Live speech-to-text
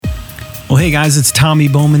Well, hey guys, it's Tommy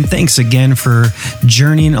Bowman. Thanks again for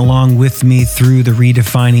journeying along with me through the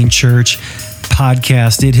Redefining Church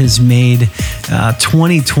podcast. It has made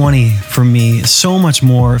 2020 for me so much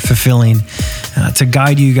more fulfilling to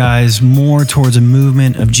guide you guys more towards a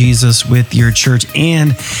movement of Jesus with your church.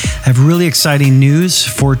 And I have really exciting news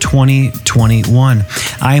for 2021.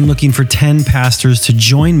 I am looking for 10 pastors to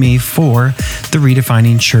join me for the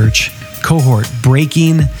Redefining Church cohort,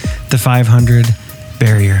 Breaking the 500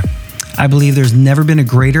 Barrier. I believe there's never been a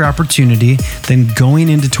greater opportunity than going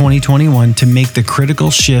into 2021 to make the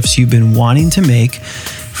critical shifts you've been wanting to make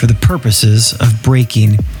for the purposes of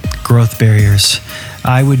breaking growth barriers.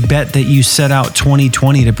 I would bet that you set out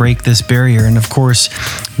 2020 to break this barrier. And of course,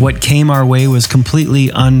 what came our way was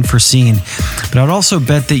completely unforeseen. But I'd also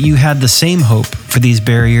bet that you had the same hope for these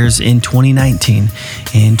barriers in 2019,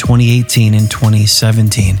 in 2018, and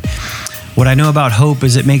 2017. What I know about hope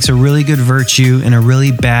is it makes a really good virtue and a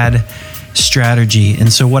really bad strategy.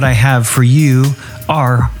 And so what I have for you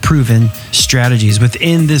are proven strategies.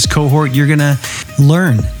 Within this cohort, you're going to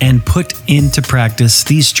learn and put into practice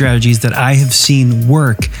these strategies that I have seen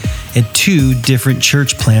work at 2 different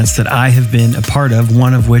church plants that I have been a part of,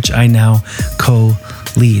 one of which I now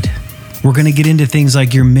co-lead. We're going to get into things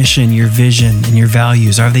like your mission, your vision, and your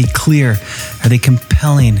values. Are they clear? Are they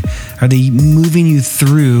compelling? Are they moving you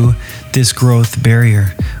through this growth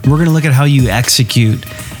barrier? We're going to look at how you execute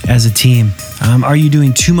as a team. Are you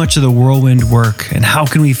doing too much of the whirlwind work? And how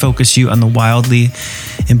can we focus you on the wildly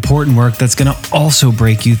important work that's going to also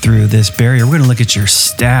break you through this barrier? We're going to look at your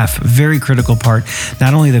staff, a very critical part,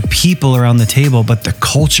 not only the people around the table, but the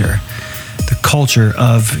culture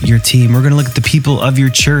of your team. We're going to look at the people of your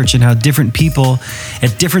church and how different people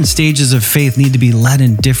at different stages of faith need to be led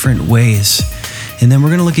in different ways. And then we're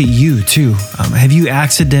going to look at you too. Have you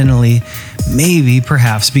accidentally, maybe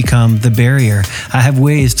perhaps become the barrier? I have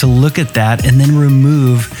ways to look at that and then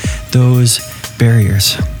remove those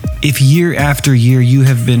barriers. If year after year you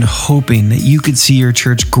have been hoping that you could see your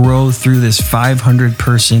church grow through this 500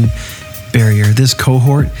 person barrier, this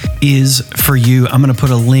cohort is for you. I'm going to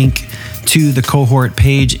put a link to the cohort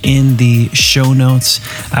page in the show notes.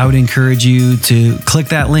 I would encourage you to click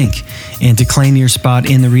that link and to claim your spot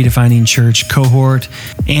in the Redefining Church cohort.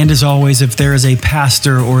 And as always, if there is a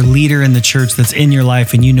pastor or leader in the church that's in your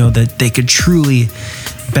life and you know that they could truly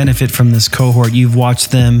benefit from this cohort, you've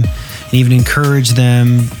watched them and even encouraged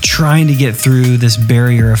them trying to get through this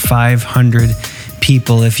barrier of 500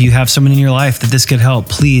 people. If you have someone in your life that this could help,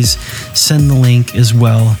 please send the link as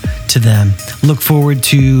well to them. Look forward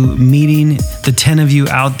to meeting the 10 of you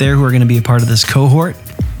out there who are going to be a part of this cohort.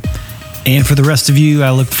 And for the rest of you,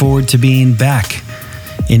 I look forward to being back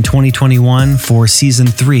in 2021 for season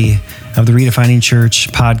 3 of the Redefining Church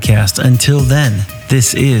podcast. Until then,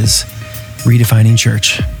 this is Redefining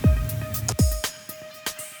Church.